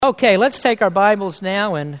Okay, let's take our Bibles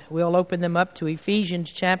now and we'll open them up to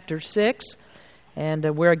Ephesians chapter 6. And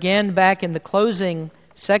we're again back in the closing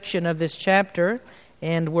section of this chapter.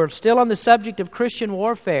 And we're still on the subject of Christian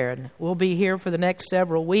warfare. And we'll be here for the next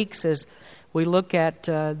several weeks as we look at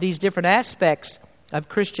these different aspects of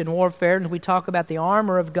Christian warfare. And we talk about the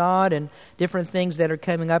armor of God and different things that are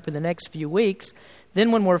coming up in the next few weeks.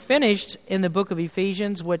 Then when we're finished in the book of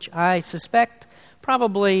Ephesians, which I suspect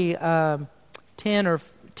probably 10 or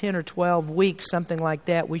 12 weeks, something like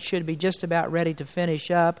that, we should be just about ready to finish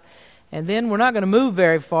up. And then we're not going to move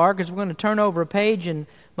very far because we're going to turn over a page and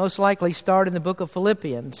most likely start in the book of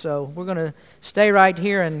Philippians. So we're going to stay right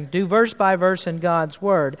here and do verse by verse in God's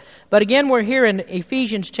Word. But again, we're here in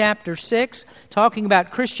Ephesians chapter 6, talking about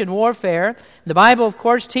Christian warfare. The Bible, of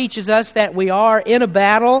course, teaches us that we are in a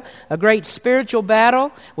battle, a great spiritual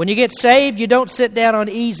battle. When you get saved, you don't sit down on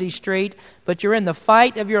easy street, but you're in the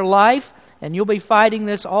fight of your life. And you'll be fighting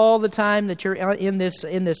this all the time that you're in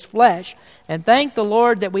this flesh. And thank the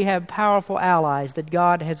Lord that we have powerful allies that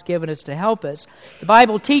God has given us to help us. The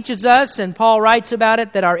Bible teaches us, and Paul writes about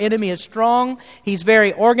it, that our enemy is strong. He's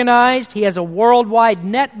very organized. He has a worldwide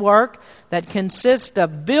network that consists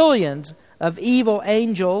of billions of evil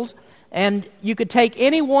angels. And you could take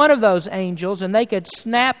any one of those angels and they could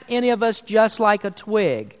snap any of us just like a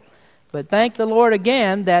twig. But thank the Lord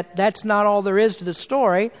again that that's not all there is to the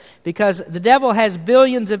story, because the devil has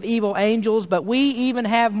billions of evil angels, but we even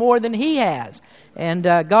have more than he has. And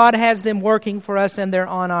God has them working for us, and they're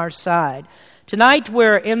on our side. Tonight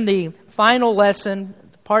we're in the final lesson,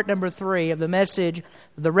 part number 3 of the message,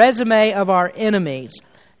 the resume of our enemies.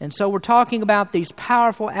 And so we're talking about these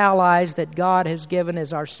powerful allies that God has given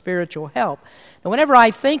as our spiritual help. And whenever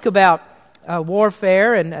I think about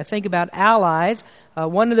warfare and I think about allies,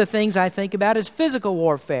 one of the things I think about is physical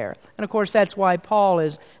warfare. And of course, that's why Paul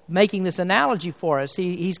is making this analogy for us.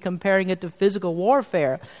 He's comparing it to physical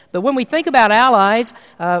warfare. But when we think about allies,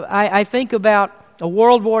 I think about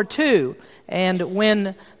World War II. And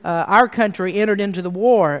when our country entered into the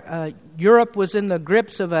war, Europe was in the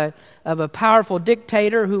grips of a powerful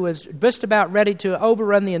dictator who was just about ready to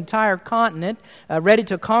overrun the entire continent, ready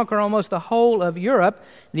to conquer almost the whole of Europe.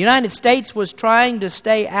 The United States was trying to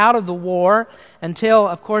stay out of the war until,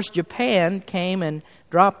 of course, Japan came and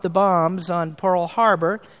dropped the bombs on Pearl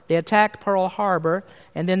Harbor. They attacked Pearl Harbor,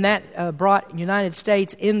 and then that brought the United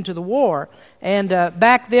States into the war. And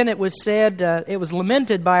back then it was said, it was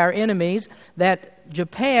lamented by our enemies that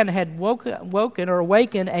Japan had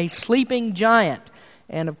awakened a sleeping giant.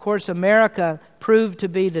 And of course, America proved to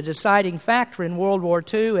be the deciding factor in World War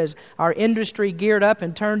II as our industry geared up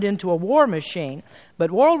and turned into a war machine.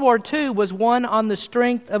 But World War II was won on the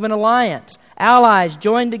strength of an alliance. Allies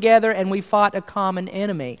joined together and we fought a common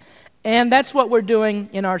enemy. And that's what we're doing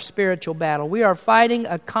in our spiritual battle. We are fighting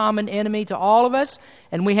a common enemy to all of us,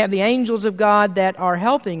 and we have the angels of God that are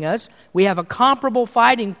helping us. We have a comparable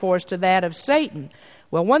fighting force to that of Satan.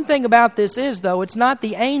 Well, one thing about this is, though, it's not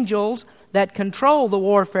the angels that control the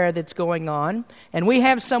warfare that's going on. And we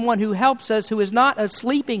have someone who helps us who is not a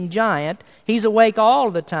sleeping giant. He's awake all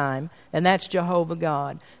the time, and that's Jehovah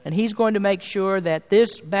God. And He's going to make sure that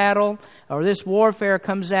this battle or this warfare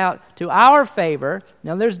comes out to our favor.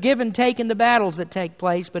 Now, there's give and take in the battles that take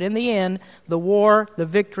place, but in the end, the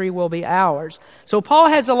victory will be ours. So Paul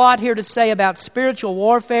has a lot here to say about spiritual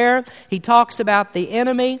warfare. He talks about the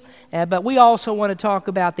enemy, but we also want to talk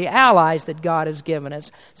about the allies that God has given us.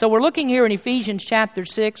 So we're looking here in Ephesians chapter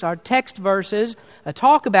 6. Our text verses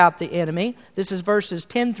talk about the enemy. This is verses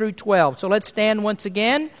 10 through 12. So let's stand once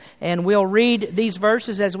again, and we'll read these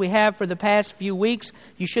verses as we have for the past few weeks.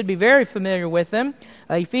 You should be very familiar with them.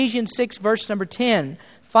 Ephesians 6, verse number 10.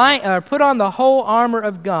 Put on the whole armor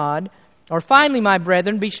of God. Or finally, my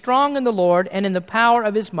brethren, be strong in the Lord and in the power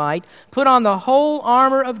of His might. Put on the whole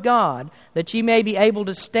armor of God, that ye may be able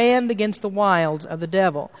to stand against the wiles of the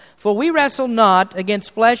devil. For we wrestle not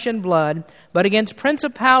against flesh and blood, but against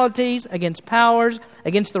principalities, against powers,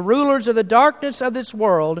 against the rulers of the darkness of this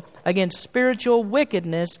world, against spiritual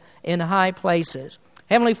wickedness in high places.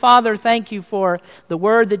 Heavenly Father, thank You for the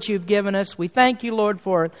Word that You've given us. We thank You, Lord,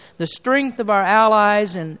 for the strength of our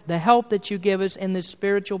allies and the help that You give us in this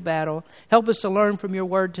spiritual battle. Help us to learn from Your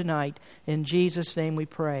Word tonight. In Jesus' name we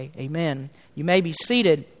pray. Amen. You may be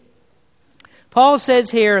seated. Paul says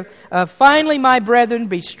here, finally, my brethren,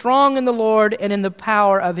 be strong in the Lord and in the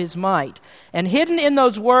power of His might. And hidden in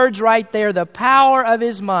those words right there, the power of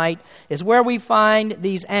His might, is where we find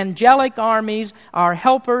these angelic armies, our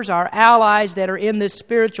helpers, our allies that are in this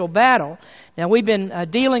spiritual battle. Now, we've been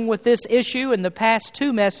dealing with this issue in the past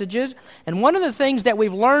 2 messages, and one of the things that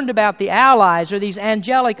we've learned about the allies, or these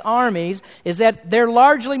angelic armies, is that they're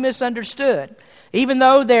largely misunderstood. Even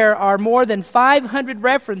though there are more than 500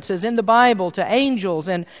 references in the Bible to angels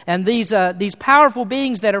and these powerful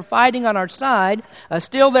beings that are fighting on our side,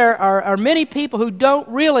 still there are many people who don't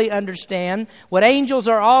really understand what angels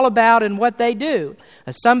are all about and what they do.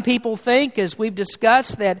 Some people think, as we've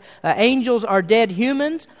discussed, that angels are dead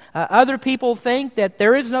humans. Other people think that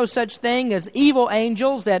there is no such thing as evil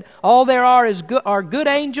angels, that all there are good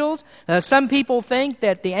angels. Some people think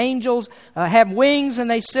that the angels have wings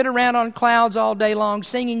and they sit around on clouds all day long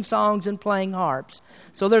singing songs and playing harps.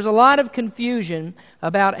 So there's a lot of confusion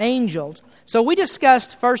about angels. So we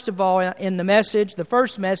discussed, first of all, in the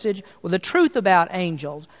first message, the truth about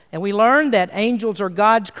angels. And we learned that angels are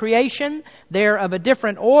God's creation. They're of a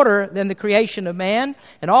different order than the creation of man.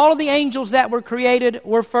 And all of the angels that were created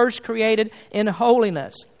were first created in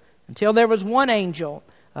holiness. Until there was one angel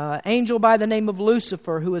by the name of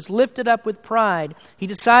Lucifer, who was lifted up with pride. He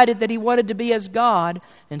decided that he wanted to be as God,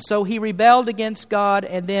 and so he rebelled against God,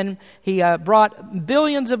 and then he brought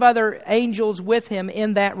billions of other angels with him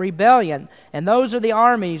in that rebellion. And those are the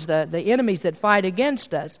armies, the enemies that fight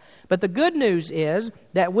against us. But the good news is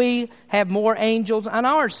that we have more angels on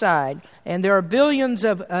our side, and there are billions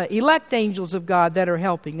of elect angels of God that are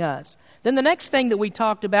helping us. Then the next thing that we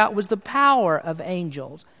talked about was the power of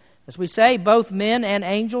angels. As we say, both men and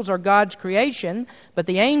angels are God's creation, but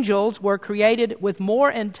the angels were created with more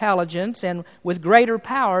intelligence and with greater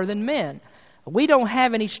power than men. We don't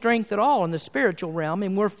have any strength at all in the spiritual realm,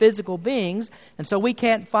 and we're physical beings, and so we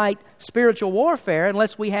can't fight spiritual warfare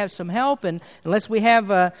unless we have some help and unless we have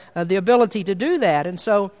the ability to do that. And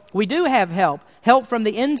so we do have help. Help from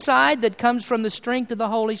the inside that comes from the strength of the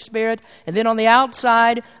Holy Spirit, and then on the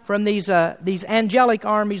outside from these angelic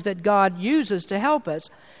armies that God uses to help us.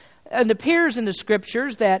 It appears in the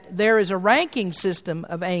Scriptures that there is a ranking system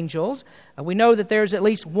of angels. We know that there's at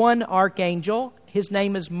least one archangel. His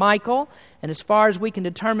name is Michael, and as far as we can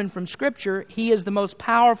determine from Scripture, he is the most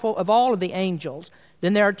powerful of all of the angels.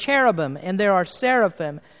 Then there are cherubim, and there are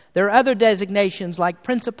seraphim. There are other designations like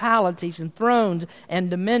principalities and thrones and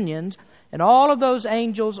dominions, and all of those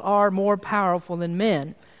angels are more powerful than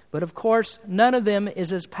men. But of course, none of them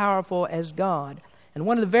is as powerful as God. And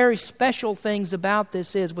one of the very special things about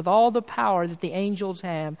this is, with all the power that the angels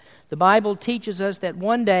have, the Bible teaches us that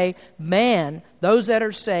one day man, those that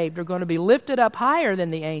are saved, are going to be lifted up higher than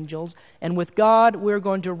the angels, and with God we're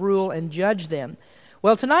going to rule and judge them.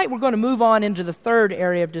 Well, tonight we're going to move on into the third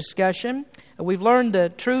area of discussion. We've learned the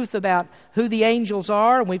truth about who the angels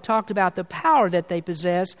are, and we've talked about the power that they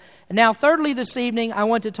possess. And now, thirdly, this evening, I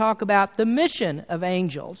want to talk about the mission of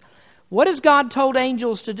angels. What has God told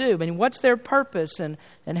angels to do? I mean, what's their purpose, and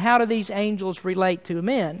how do these angels relate to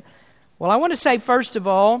men? Well, I want to say, first of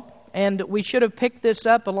all, and we should have picked this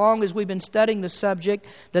up along as we've been studying the subject,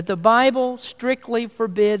 that the Bible strictly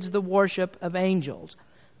forbids the worship of angels.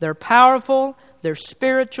 They're powerful, they're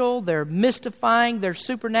spiritual, they're mystifying, they're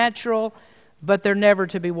supernatural, but they're never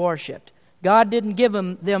to be worshipped. God didn't give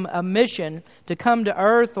them a mission to come to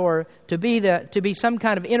earth or to be some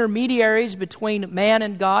kind of intermediaries between man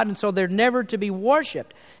and God, and so they're never to be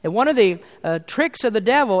worshipped. And one of the tricks of the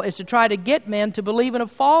devil is to try to get men to believe in a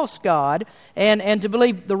false God and to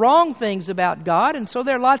believe the wrong things about God. And so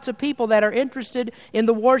there are lots of people that are interested in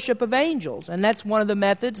the worship of angels, and that's one of the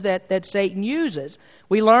methods that Satan uses.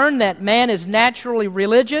 We learn that man is naturally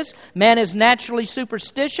religious, man is naturally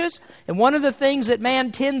superstitious, and one of the things that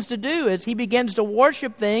man tends to do is he begins to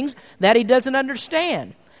worship things that he doesn't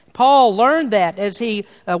understand. Paul learned that as he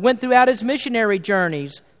went throughout his missionary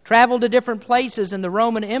journeys, traveled to different places in the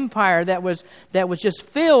Roman Empire that was just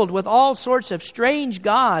filled with all sorts of strange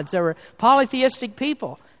gods. There were polytheistic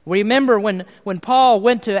people. Remember when Paul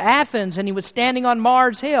went to Athens and he was standing on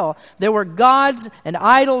Mars Hill, there were gods and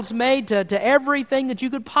idols made to everything that you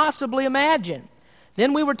could possibly imagine.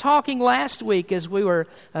 Then we were talking last week as we were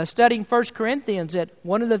studying 1 Corinthians that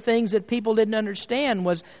one of the things that people didn't understand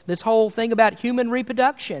was this whole thing about human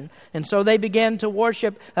reproduction. And so they began to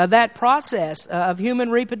worship that process of human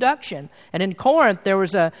reproduction. And in Corinth there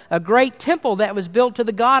was a great temple that was built to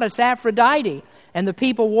the goddess Aphrodite. And the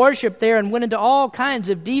people worshiped there and went into all kinds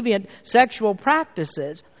of deviant sexual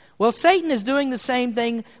practices. Well, Satan is doing the same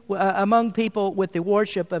thing among people with the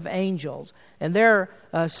worship of angels. And there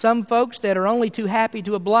are some folks that are only too happy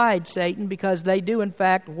to oblige Satan because they do, in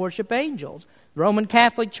fact, worship angels. The Roman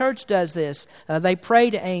Catholic Church does this. They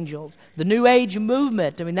pray to angels. The New Age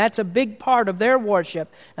movement, that's a big part of their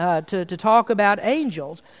worship, to talk about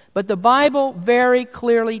angels. But the Bible very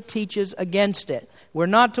clearly teaches against it. We're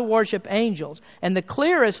not to worship angels. And the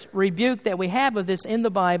clearest rebuke that we have of this in the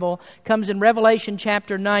Bible comes in Revelation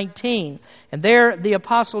chapter 19. And there the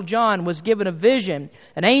Apostle John was given a vision.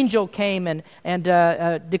 An angel came and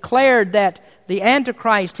declared that the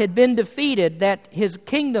Antichrist had been defeated, that his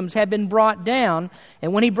kingdoms had been brought down.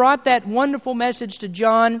 And when he brought that wonderful message to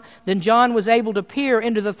John, then John was able to peer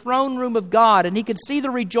into the throne room of God, and he could see the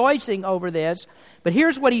rejoicing over this. But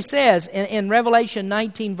here's what he says in Revelation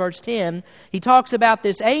 19, verse 10. He talks about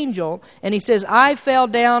this angel, and he says, I fell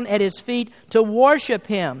down at his feet to worship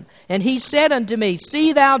him. And he said unto me,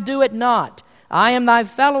 See thou do it not. I am thy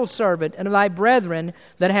fellow servant and of thy brethren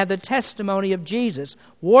that have the testimony of Jesus.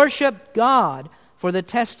 Worship God, for the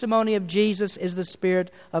testimony of Jesus is the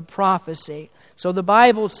spirit of prophecy. So the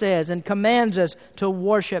Bible says and commands us to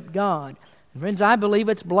worship God. Friends, I believe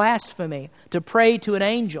it's blasphemy to pray to an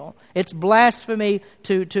angel. It's blasphemy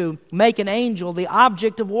to make an angel the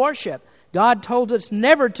object of worship. God told us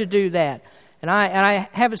never to do that. And I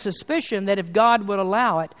have a suspicion that if God would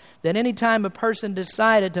allow it, that any time a person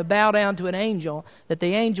decided to bow down to an angel, that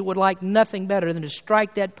the angel would like nothing better than to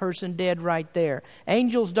strike that person dead right there.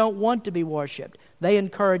 Angels don't want to be worshipped. They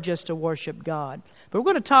encourage us to worship God. But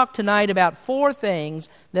we're going to talk tonight about 4 things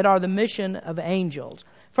that are the mission of angels.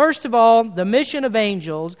 First of all, the mission of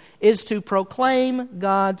angels is to proclaim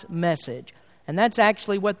God's message. And that's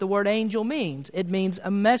actually what the word angel means. It means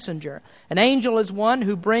a messenger. An angel is one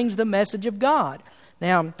who brings the message of God.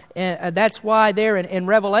 Now, that's why there in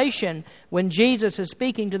Revelation, when Jesus is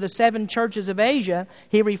speaking to the 7 churches of Asia,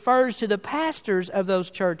 he refers to the pastors of those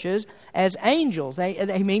churches as angels.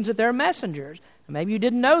 He means that they're messengers. Maybe you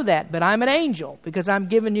didn't know that, but I'm an angel because I'm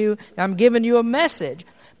giving you a message.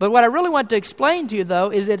 But what I really want to explain to you,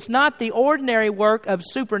 though, is it's not the ordinary work of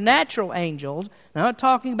supernatural angels. I'm not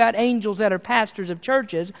talking about angels that are pastors of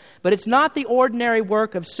churches, but it's not the ordinary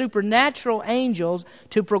work of supernatural angels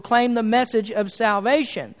to proclaim the message of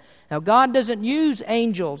salvation. Now, God doesn't use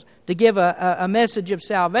angels to give a message of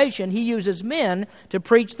salvation. He uses men to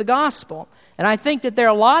preach the gospel. And I think that there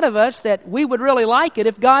are a lot of us that we would really like it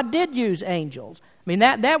if God did use angels. I mean,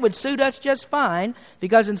 that would suit us just fine,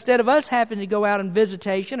 because instead of us having to go out on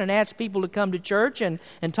visitation and ask people to come to church and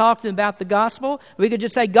talk to them about the gospel, we could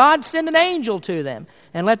just say, God, send an angel to them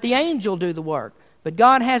and let the angel do the work. But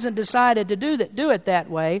God hasn't decided to do it that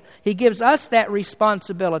way. He gives us that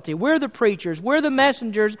responsibility. We're the preachers. We're the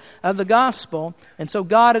messengers of the gospel. And so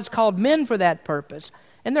God has called men for that purpose.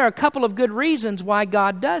 And there are a couple of good reasons why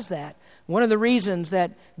God does that. One of the reasons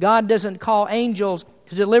that God doesn't call angels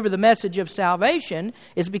to deliver the message of salvation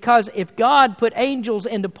is because if God put angels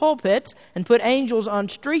into pulpits and put angels on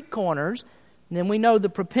street corners, then we know the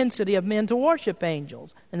propensity of men to worship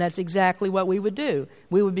angels. And that's exactly what we would do.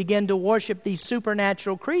 We would begin to worship these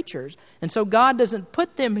supernatural creatures. And so God doesn't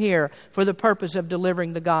put them here for the purpose of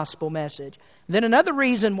delivering the gospel message. Then another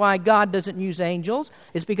reason why God doesn't use angels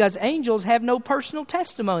is because angels have no personal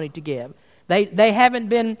testimony to give. They haven't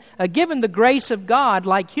been given the grace of God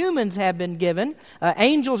like humans have been given.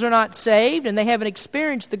 Angels are not saved, and they haven't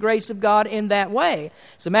experienced the grace of God in that way.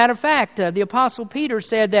 As a matter of fact, the Apostle Peter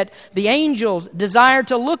said that the angels desire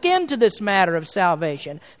to look into this matter of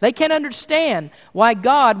salvation. They can't understand why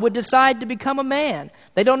God would decide to become a man.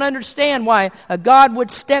 They don't understand why God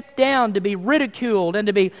would step down to be ridiculed and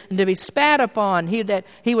to be spat upon. That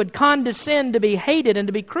He would condescend to be hated and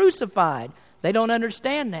to be crucified. They don't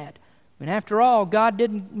understand that. And after all, God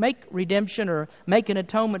didn't make redemption or make an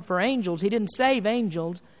atonement for angels. He didn't save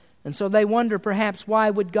angels. And so they wonder perhaps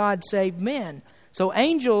why would God save men? So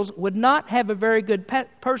angels would not have a very good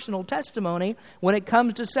personal testimony when it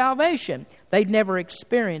comes to salvation. They'd never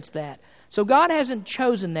experienced that. So God hasn't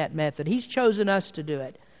chosen that method. He's chosen us to do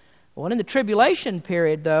it. Well, in the tribulation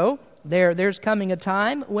period, though, there's coming a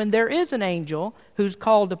time when there is an angel who's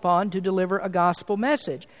called upon to deliver a gospel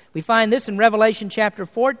message. We find this in Revelation chapter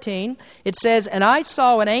 14. It says, And I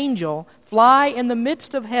saw an angel fly in the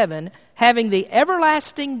midst of heaven, having the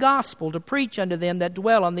everlasting gospel to preach unto them that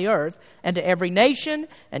dwell on the earth, and to every nation,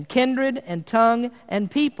 and kindred, and tongue, and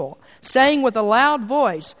people, saying with a loud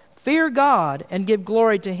voice, Fear God, and give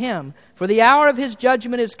glory to Him, for the hour of His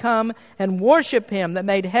judgment is come, and worship Him that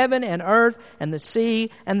made heaven and earth and the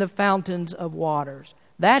sea and the fountains of waters.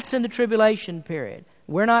 That's in the tribulation period.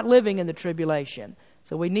 We're not living in the tribulation.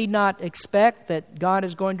 So we need not expect that God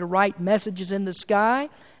is going to write messages in the sky,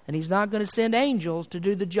 and He's not going to send angels to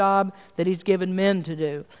do the job that He's given men to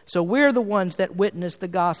do. So we're the ones that witness the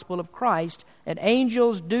gospel of Christ, and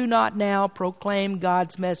angels do not now proclaim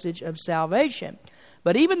God's message of salvation.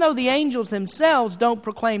 But even though the angels themselves don't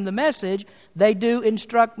proclaim the message, they do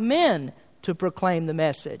instruct men to proclaim the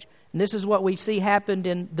message. And this is what we see happened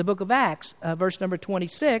in the book of Acts, verse number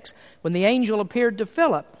 26, when the angel appeared to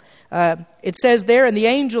Philip. It says there, "And the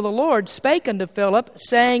angel of the Lord spake unto Philip,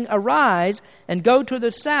 saying, Arise, and go to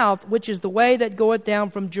the south, which is the way that goeth down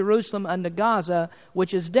from Jerusalem unto Gaza,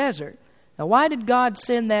 which is desert." Now, why did God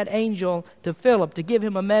send that angel to Philip to give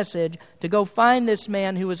him a message to go find this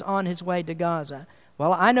man who was on his way to Gaza?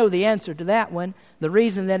 Well, I know the answer to that one. The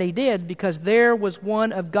reason that he did, because there was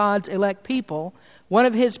one of God's elect people, one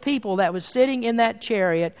of his people that was sitting in that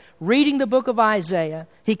chariot reading the book of Isaiah.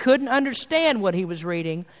 He couldn't understand what he was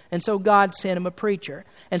reading, and so God sent him a preacher.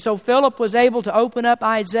 And so Philip was able to open up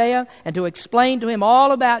Isaiah and to explain to him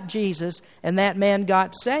all about Jesus, and that man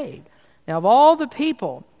got saved. Now, of all the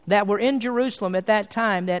people that were in Jerusalem at that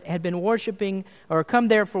time that had been worshiping or come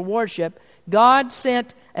there for worship, God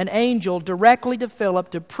sent an angel directly to Philip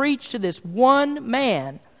to preach to this one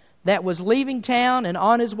man that was leaving town and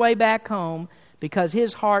on his way back home because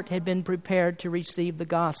his heart had been prepared to receive the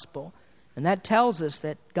gospel. And that tells us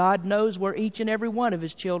that God knows where each and every one of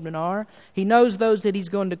His children are. He knows those that He's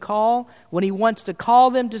going to call. When He wants to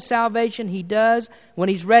call them to salvation, He does. When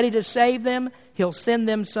He's ready to save them, He'll send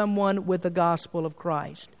them someone with the gospel of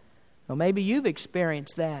Christ. Well, maybe you've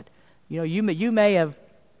experienced that. You may have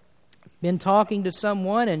been talking to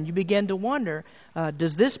someone and you begin to wonder,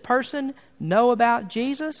 does this person know about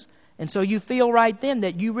Jesus? And so you feel right then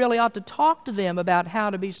that you really ought to talk to them about how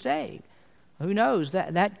to be saved. Who knows?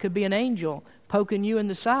 That could be an angel poking you in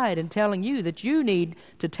the side and telling you that you need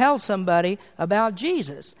to tell somebody about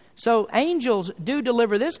Jesus. So angels do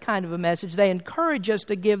deliver this kind of a message. They encourage us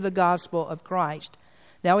to give the gospel of Christ.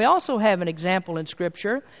 Now, we also have an example in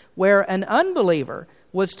Scripture where an unbeliever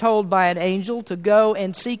was told by an angel to go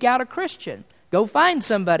and seek out a Christian. Go find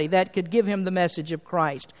somebody that could give him the message of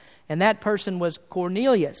Christ. And that person was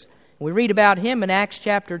Cornelius. We read about him in Acts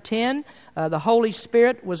chapter 10. The Holy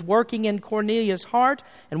Spirit was working in Cornelius' heart,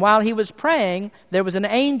 and while he was praying, there was an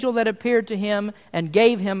angel that appeared to him and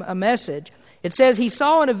gave him a message. It says, "He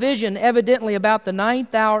saw in a vision, evidently about the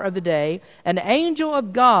 9th hour of the day, an angel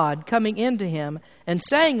of God coming into him, and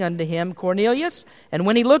saying unto him, Cornelius. And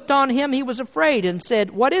when he looked on him, he was afraid, and said,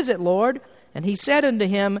 What is it, Lord? And he said unto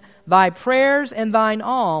him, Thy prayers and thine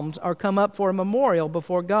alms are come up for a memorial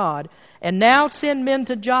before God. And now send men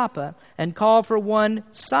to Joppa, and call for one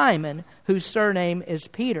Simon, whose surname is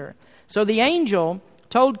Peter." So the angel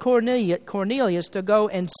told Cornelius to go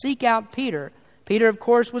and seek out Peter. Peter, of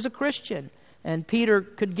course, was a Christian, and Peter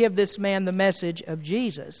could give this man the message of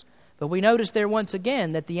Jesus. But we notice there once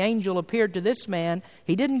again that the angel appeared to this man.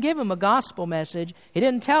 He didn't give him a gospel message. He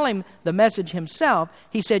didn't tell him the message himself.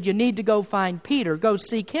 He said, you need to go find Peter. Go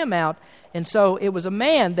seek him out. And so it was a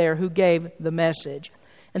man there who gave the message.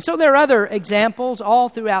 And so there are other examples all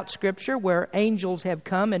throughout Scripture where angels have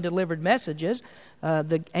come and delivered messages.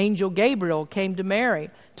 The angel Gabriel came to Mary,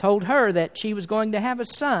 told her that she was going to have a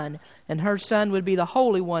son, and her son would be the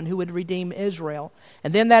Holy One who would redeem Israel.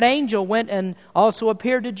 And then that angel went and also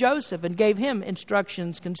appeared to Joseph and gave him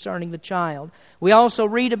instructions concerning the child. We also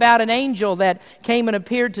read about an angel that came and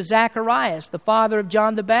appeared to Zacharias, the father of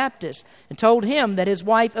John the Baptist, and told him that his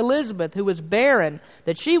wife Elizabeth, who was barren,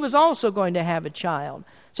 that she was also going to have a child.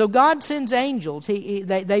 So God sends angels.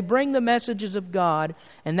 They bring the messages of God,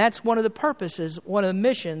 and that's one of the purposes, one of the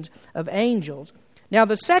missions of angels. Now,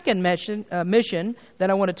 the second mission that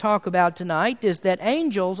I want to talk about tonight is that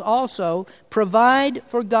angels also provide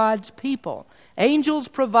for God's people. Angels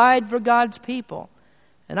provide for God's people.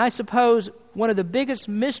 And I suppose one of the biggest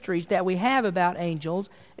mysteries that we have about angels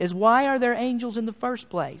is, why are there angels in the first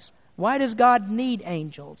place? Why does God need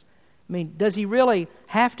angels? I mean, does He really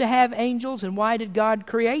have to have angels, and why did God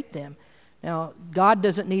create them? Now, God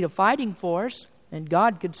doesn't need a fighting force, and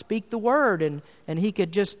God could speak the word, and He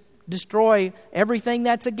could just destroy everything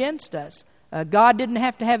that's against us. God didn't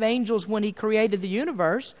have to have angels when He created the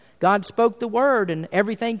universe. God spoke the word, and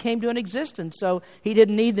everything came to an existence, so He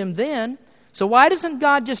didn't need them then. So why doesn't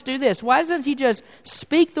God just do this? Why doesn't He just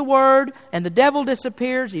speak the word and the devil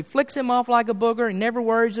disappears? He flicks him off like a booger and never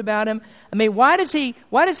worries about him. I mean, why does he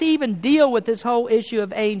even deal with this whole issue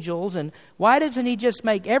of angels? And why doesn't He just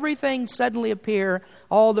make everything suddenly appear,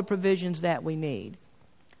 all the provisions that we need?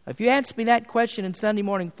 If you ask me that question in Sunday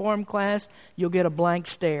morning form class, you'll get a blank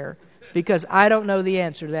stare, because I don't know the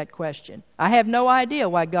answer to that question. I have no idea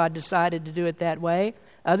why God decided to do it that way,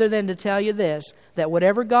 other than to tell you this, that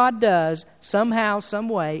whatever God does, somehow, some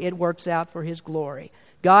way, it works out for His glory.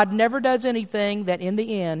 God never does anything that in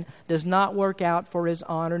the end does not work out for His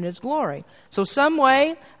honor and His glory. So some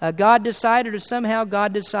way, God decided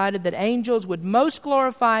that angels would most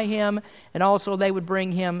glorify Him, and also they would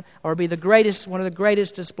bring Him, or be one of the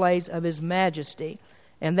greatest displays of His majesty.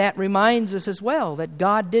 And that reminds us as well that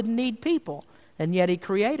God didn't need people, and yet He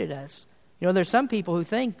created us. You know, there's some people who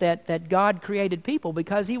think that God created people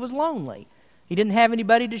because He was lonely. He didn't have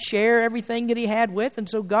anybody to share everything that He had with, and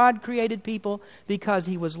so God created people because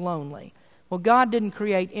He was lonely. Well, God didn't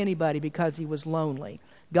create anybody because He was lonely.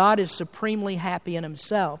 God is supremely happy in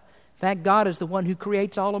Himself. In fact, God is the one who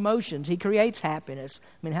creates all emotions. He creates happiness.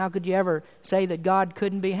 I mean, how could you ever say that God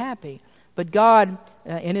couldn't be happy? But God,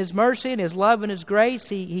 in His mercy and His love and His grace,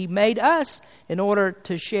 He made us in order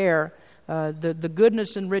to share the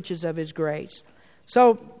goodness and riches of His grace.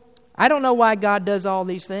 So, I don't know why God does all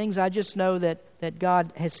these things. I just know that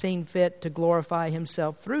God has seen fit to glorify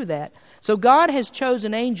Himself through that. So God has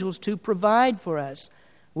chosen angels to provide for us.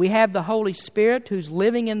 We have the Holy Spirit who's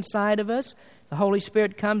living inside of us. The Holy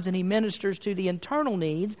Spirit comes and He ministers to the internal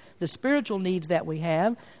needs, the spiritual needs that we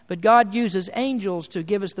have. But God uses angels to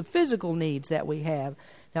give us the physical needs that we have.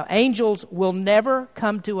 Now, angels will never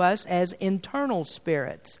come to us as internal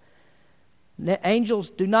spirits. Angels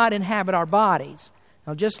do not inhabit our bodies.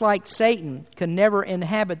 Now, just like Satan can never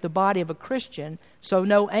inhabit the body of a Christian, so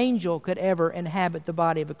no angel could ever inhabit the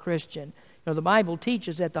body of a Christian. You know, the Bible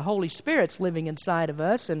teaches that the Holy Spirit's living inside of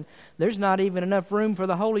us, and there's not even enough room for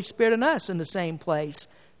the Holy Spirit and us in the same place.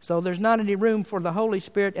 So there's not any room for the Holy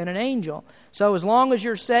Spirit and an angel. So as long as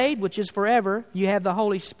you're saved, which is forever, you have the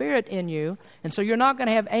Holy Spirit in you. And so you're not going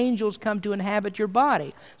to have angels come to inhabit your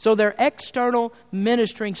body. So they're external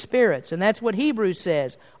ministering spirits. And that's what Hebrews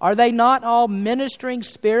says. Are they not all ministering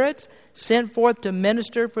spirits sent forth to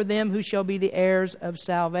minister for them who shall be the heirs of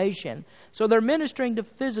salvation? So they're ministering to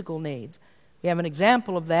physical needs. We have an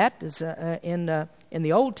example of that in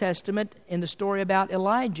the Old Testament in the story about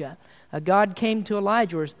Elijah. God came to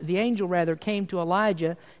Elijah, or the angel rather came to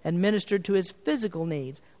Elijah and ministered to his physical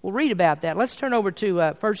needs. We'll read about that. Let's turn over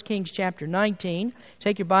to 1 Kings chapter 19.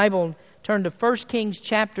 Take your Bible and turn to 1 Kings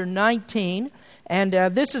chapter 19. And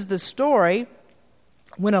this is the story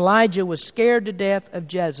when Elijah was scared to death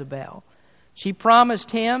of Jezebel. She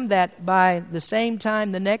promised him that by the same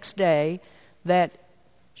time the next day that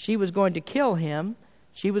she was going to kill him.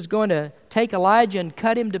 She was going to take Elijah and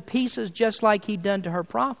cut him to pieces just like he'd done to her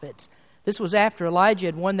prophets. This was after Elijah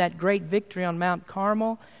had won that great victory on Mount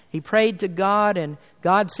Carmel. He prayed to God, and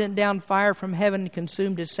God sent down fire from heaven and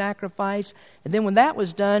consumed his sacrifice. And then when that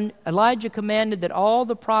was done, Elijah commanded that all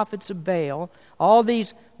the prophets of Baal, all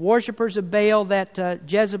these worshipers of Baal that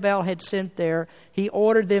Jezebel had sent there, he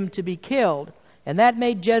ordered them to be killed. And that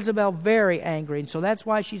made Jezebel very angry. And so that's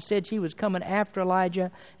why she said she was coming after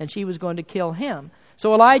Elijah and she was going to kill him.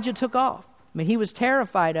 So Elijah took off. I mean, he was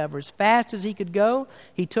terrified of her. As fast as he could go,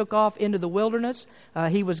 he took off into the wilderness.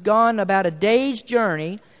 He was gone about a day's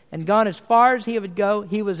journey and gone as far as he would go.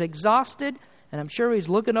 He was exhausted, and I'm sure he was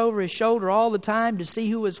looking over his shoulder all the time to see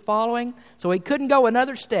who was following. So he couldn't go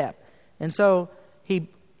another step. And so he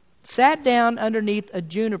sat down underneath a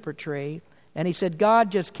juniper tree, and he said,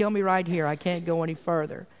 God, just kill me right here. I can't go any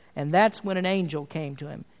further. And that's when an angel came to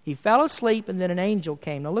him. He fell asleep, and then an angel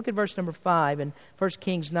came. Now look at verse number 5 in 1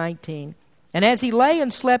 Kings 19. And as he lay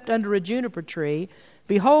and slept under a juniper tree,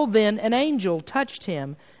 behold, then an angel touched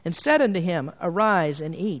him and said unto him, Arise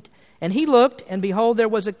and eat. And he looked, and behold, there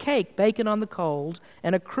was a cake baking on the coals,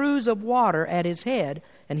 and a cruse of water at his head.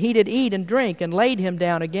 And he did eat and drink, and laid him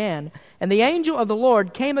down again. And the angel of the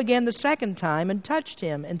Lord came again the second time, and touched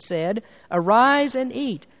him, and said, Arise and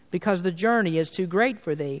eat, because the journey is too great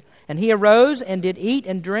for thee. And he arose, and did eat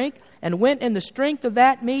and drink, and went in the strength of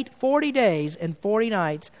that meat 40 days and 40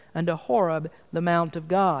 nights unto Horeb, the mount of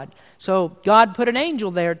God. So God put an angel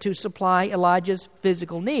there to supply Elijah's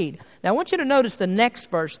physical need. Now I want you to notice the next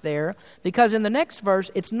verse there, because in the next verse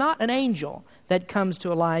it's not an angel that comes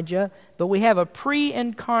to Elijah, but we have a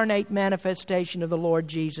pre-incarnate manifestation of the Lord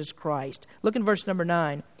Jesus Christ. Look in verse number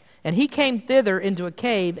 9. And he came thither into a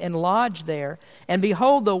cave and lodged there. And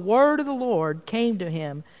behold, the word of the Lord came to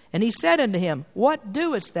him. And he said unto him, What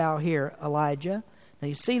doest thou here, Elijah? Now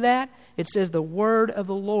you see that? It says the word of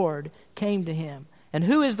the Lord came to him. And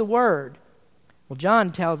who is the word? Well,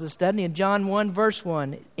 John tells us, doesn't he? In John 1, verse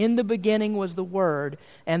 1, In the beginning was the Word,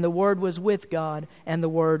 and the Word was with God, and the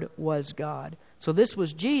Word was God. So this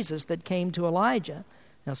was Jesus that came to Elijah.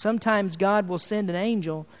 Now sometimes God will send an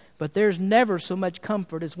angel, but there's never so much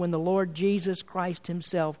comfort as when the Lord Jesus Christ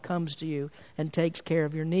Himself comes to you and takes care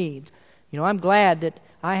of your needs. You know, I'm glad that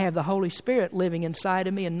I have the Holy Spirit living inside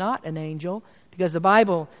of me and not an angel, because the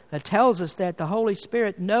Bible tells us that the Holy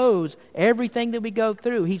Spirit knows everything that we go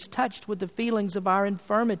through. He's touched with the feelings of our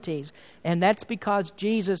infirmities. And that's because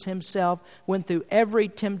Jesus Himself went through every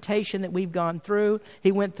temptation that we've gone through.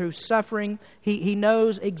 He went through suffering. He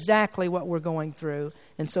knows exactly what we're going through.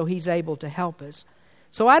 And so He's able to help us.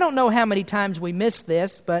 So I don't know how many times we miss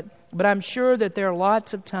this, but I'm sure that there are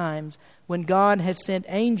lots of times when God has sent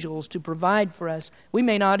angels to provide for us. We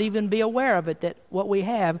may not even be aware of it, that what we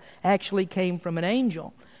have actually came from an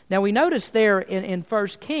angel. Now we notice there in 1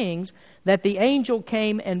 Kings that the angel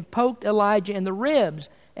came and poked Elijah in the ribs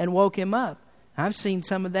and woke him up. I've seen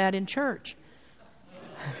some of that in church.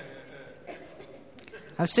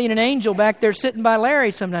 I've seen an angel back there sitting by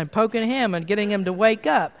Larry sometime, poking him and getting him to wake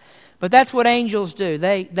up. But that's what angels do.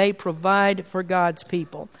 They provide for God's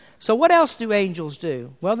people. So what else do angels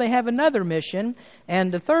do? Well, they have another mission,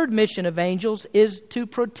 and the third mission of angels is to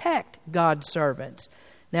protect God's servants.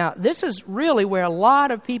 Now, this is really where a lot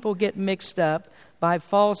of people get mixed up by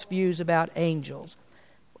false views about angels.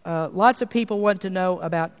 Lots of people want to know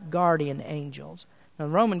about guardian angels. Now,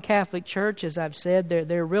 the Roman Catholic Church, as I've said,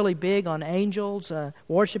 they're really big on angels,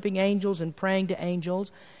 worshiping angels and praying to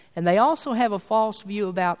angels. And they also have a false view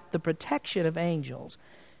about the protection of angels.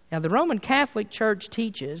 Now, the Roman Catholic Church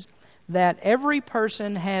teaches that every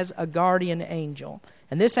person has a guardian angel.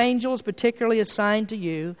 And this angel is particularly assigned to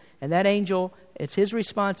you, and that angel, it's his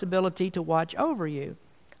responsibility to watch over you.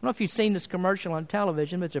 I don't know if you've seen this commercial on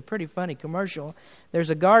television, but it's a pretty funny commercial. There's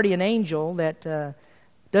a guardian angel that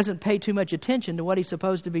doesn't pay too much attention to what he's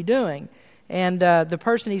supposed to be doing. And the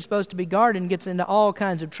person he's supposed to be guarding gets into all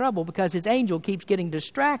kinds of trouble because his angel keeps getting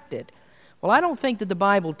distracted. Well, I don't think that the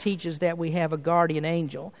Bible teaches that we have a guardian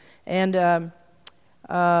angel. And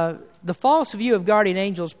the false view of guardian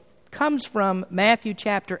angels comes from Matthew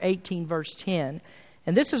chapter 18, verse 10.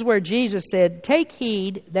 And this is where Jesus said, "Take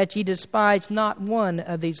heed that ye despise not one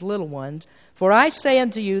of these little ones. For I say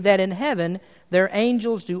unto you that in heaven their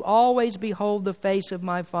angels do always behold the face of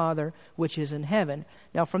my Father which is in heaven."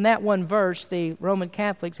 Now, from that one verse, the Roman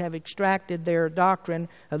Catholics have extracted their doctrine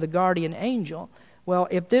of the guardian angel. Well,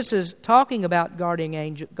 if this is talking about guardian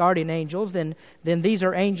angels, then these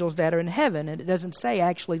are angels that are in heaven. And it doesn't say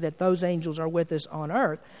actually that those angels are with us on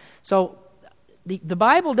earth. So the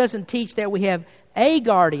Bible doesn't teach that we have a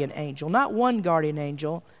guardian angel, not one guardian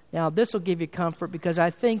angel. Now, this will give you comfort because I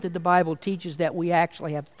think that the Bible teaches that we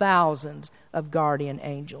actually have thousands of guardian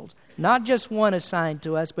angels. Not just one assigned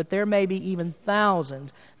to us, but there may be even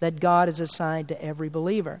thousands that God has assigned to every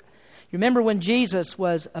believer. You remember when Jesus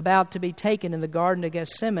was about to be taken in the Garden of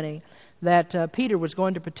Gethsemane, that Peter was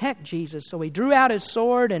going to protect Jesus. So he drew out his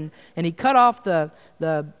sword and he cut off the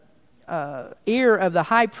ear of the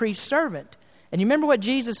high priest's servant. And you remember what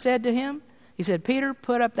Jesus said to him? He said, "Peter,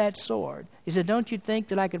 put up that sword." He said, "Don't you think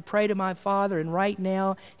that I could pray to my Father and right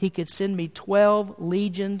now He could send me 12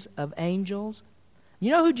 legions of angels?"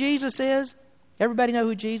 You know who Jesus is? Everybody know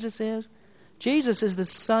who Jesus is? Jesus is the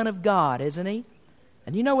Son of God, isn't He?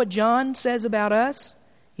 And you know what John says about us?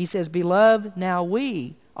 He says, "Beloved, now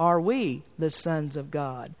are we the sons of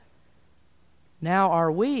God." Now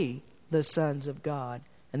are we the sons of God.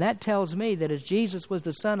 And that tells me that as Jesus was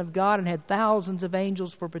the Son of God and had thousands of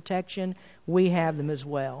angels for protection, we have them as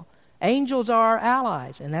well. Angels are our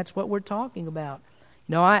allies, and that's what we're talking about.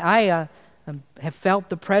 You know, I have felt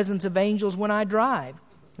the presence of angels when I drive.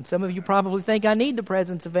 And some of you probably think I need the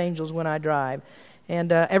presence of angels when I drive.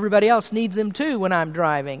 And everybody else needs them too when I'm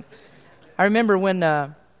driving. I remember when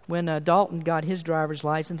Dalton got his driver's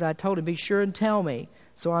license, I told him, "Be sure and tell me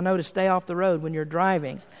so I know to stay off the road when you're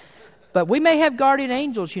driving." But we may have guardian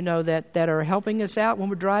angels, you know, that are helping us out when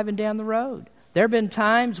we're driving down the road. There have been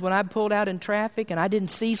times when I pulled out in traffic and I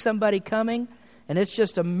didn't see somebody coming, and it's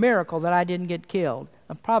just a miracle that I didn't get killed.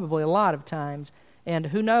 Probably a lot of times. And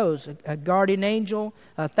who knows, a guardian angel,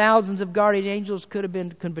 thousands of guardian angels could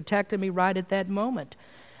protect me right at that moment.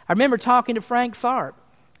 I remember talking to Frank Tharp,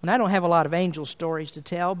 and I don't have a lot of angel stories to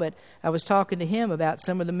tell, but I was talking to him about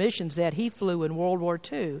some of the missions that he flew in World War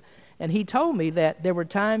II. And he told me that there were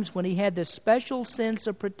times when he had this special sense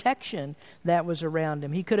of protection that was around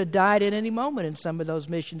him. He could have died at any moment in some of those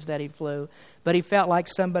missions that he flew, but he felt like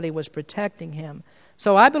somebody was protecting him.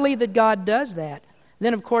 So I believe that God does that.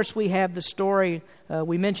 Then, of course, we have the story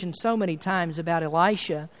we mentioned so many times about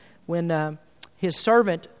Elisha when his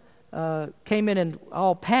servant came in and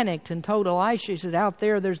all panicked and told Elisha, he said, "Out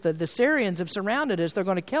there, there's the Syrians have surrounded us. They're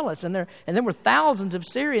going to kill us." And there were thousands of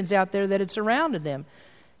Syrians out there that had surrounded them.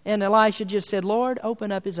 And Elisha just said, "Lord,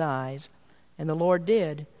 open up his eyes." And the Lord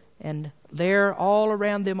did. And there, all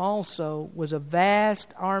around them also, was a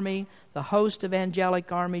vast army, the host of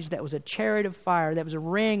angelic armies, that was a chariot of fire, that was a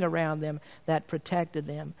ring around them that protected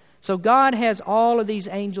them. So God has all of these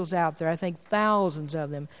angels out there, I think thousands of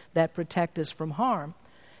them, that protect us from harm.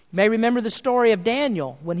 You may remember the story of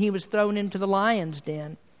Daniel when he was thrown into the lion's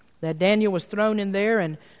den. That Daniel was thrown in there,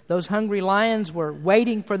 and those hungry lions were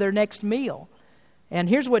waiting for their next meal. And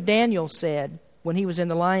here's what Daniel said. when he was in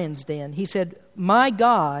the lion's den. He said, "My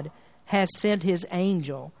God has sent his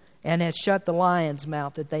angel and has shut the lion's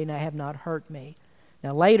mouth that they have not hurt me."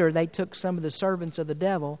 Now later they took some of the servants of the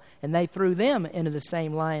devil and they threw them into the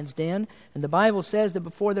same lion's den. And the Bible says that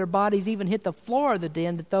before their bodies even hit the floor of the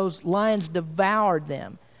den, that those lions devoured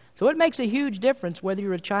them. So it makes a huge difference whether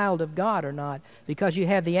you're a child of God or not, because you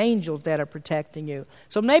have the angels that are protecting you.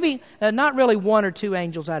 So maybe not really one or two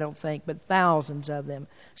angels, I don't think, but thousands of them.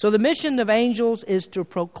 So the mission of angels is to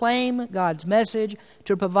proclaim God's message,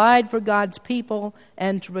 to provide for God's people,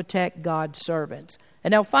 and to protect God's servants.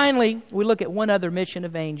 And now finally, we look at one other mission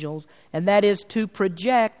of angels, and that is to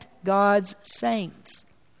project God's saints.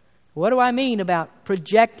 What do I mean about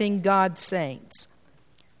projecting God's saints?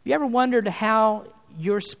 Have you ever wondered how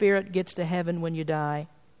your spirit gets to heaven when you die?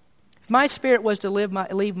 If my spirit was to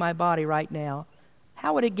leave my body right now,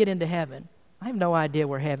 how would it get into heaven? I have no idea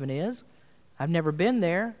where heaven is. I've never been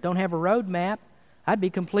there, don't have a road map. I'd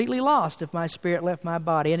be completely lost if my spirit left my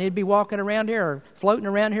body, and it'd be walking around here or floating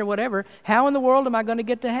around here, whatever. How in the world am I going to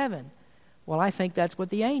get to heaven? Well, I think that's what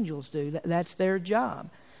the angels do. That's their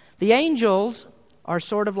job. The angels are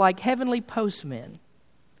sort of like heavenly postmen.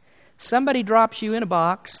 Somebody drops you in a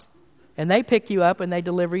box, and they pick you up and they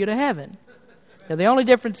deliver you to heaven. Now, the only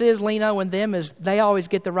difference is, Leno and them, is they always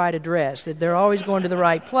get the right address. That they're always going to the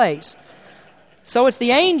right place. So it's the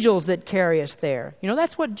angels that carry us there. You know,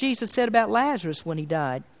 that's what Jesus said about Lazarus when he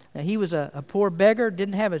died. Now, he was a poor beggar,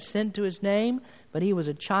 didn't have a cent to his name, but he was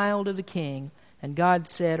a child of the King. And God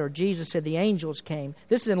said, or Jesus said, the angels came.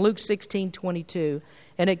 This is in Luke 16:22.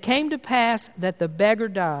 "And it came to pass that the beggar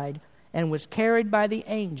died and was carried by the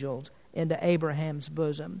angels into Abraham's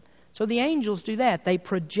bosom." So the angels do that. They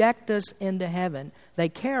project us into heaven. They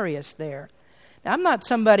carry us there. Now, I'm not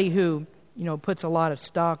somebody who puts a lot of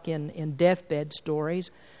stock in deathbed stories.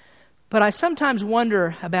 But I sometimes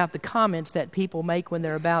wonder about the comments that people make when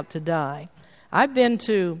they're about to die. I've been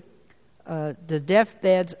to the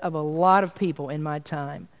deathbeds of a lot of people in my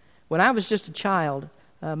time. When I was just a child,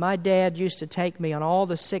 my dad used to take me on all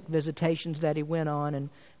the sick visitations that he went on. And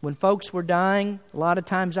when folks were dying, a lot of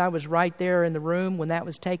times I was right there in the room when that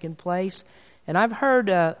was taking place. And I've heard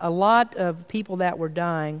a lot of people that were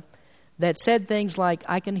dying that said things like,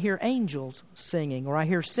 "I can hear angels singing," or "I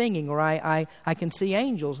hear singing," or I can see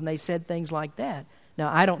angels, and they said things like that.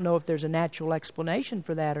 Now, I don't know if there's a natural explanation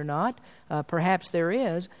for that or not. Perhaps there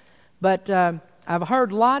is. But I've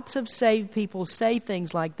heard lots of saved people say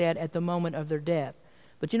things like that at the moment of their death.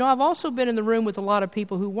 But I've also been in the room with a lot of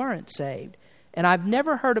people who weren't saved. And I've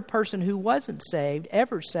never heard a person who wasn't saved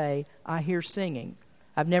ever say, "I hear singing."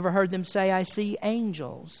 I've never heard them say, "I see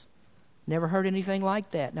angels." Never heard anything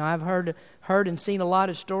like that. Now, I've heard and seen a lot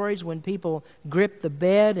of stories when people grip the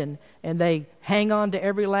bed and they hang on to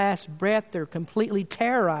every last breath. They're completely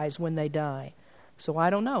terrorized when they die. So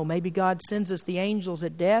I don't know. Maybe God sends us the angels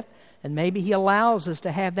at death, and maybe He allows us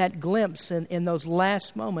to have that glimpse in those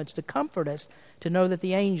last moments to comfort us, to know that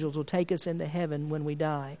the angels will take us into heaven when we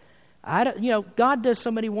die. God does so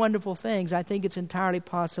many wonderful things. I think it's entirely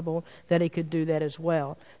possible that He could do that as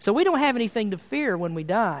well. So we don't have anything to fear when we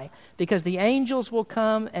die, because the angels will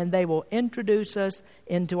come and they will introduce us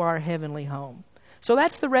into our heavenly home. So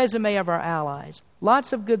that's the resume of our allies.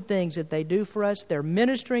 Lots of good things that they do for us. They're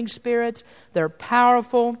ministering spirits. They're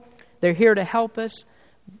powerful. They're here to help us.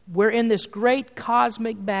 We're in this great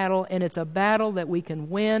cosmic battle, and it's a battle that we can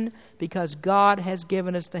win because God has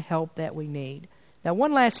given us the help that we need. Now,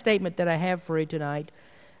 one last statement that I have for you tonight.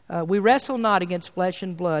 We wrestle not against flesh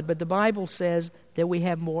and blood, but the Bible says that we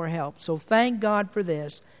have more help. So thank God for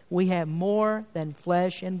this. We have more than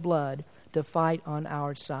flesh and blood to fight on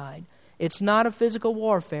our side. It's not a physical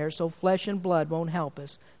warfare, so flesh and blood won't help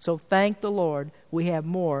us. So thank the Lord, we have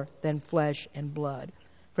more than flesh and blood.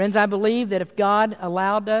 Friends, I believe that if God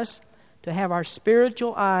allowed us to have our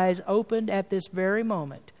spiritual eyes opened at this very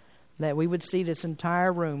moment, that we would see this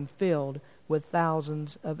entire room filled with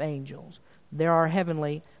thousands of angels. They're our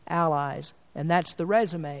heavenly allies, and that's the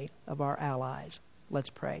resume of our allies. Let's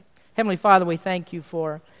pray. Heavenly Father, we thank You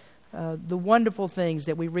for the wonderful things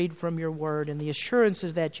that we read from Your Word and the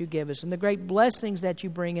assurances that You give us and the great blessings that You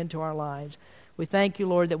bring into our lives. We thank You,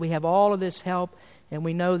 Lord, that we have all of this help, and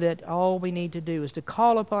we know that all we need to do is to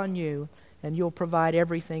call upon You, and You'll provide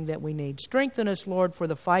everything that we need. Strengthen us, Lord, for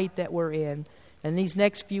the fight that we're in. And these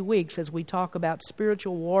next few weeks, as we talk about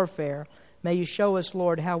spiritual warfare, may You show us,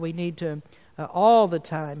 Lord, how we need to all the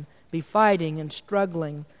time be fighting and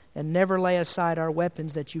struggling and never lay aside our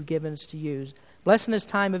weapons that You've given us to use. Bless in this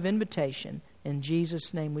time of invitation. In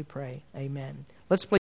Jesus' name we pray. Amen. Let's please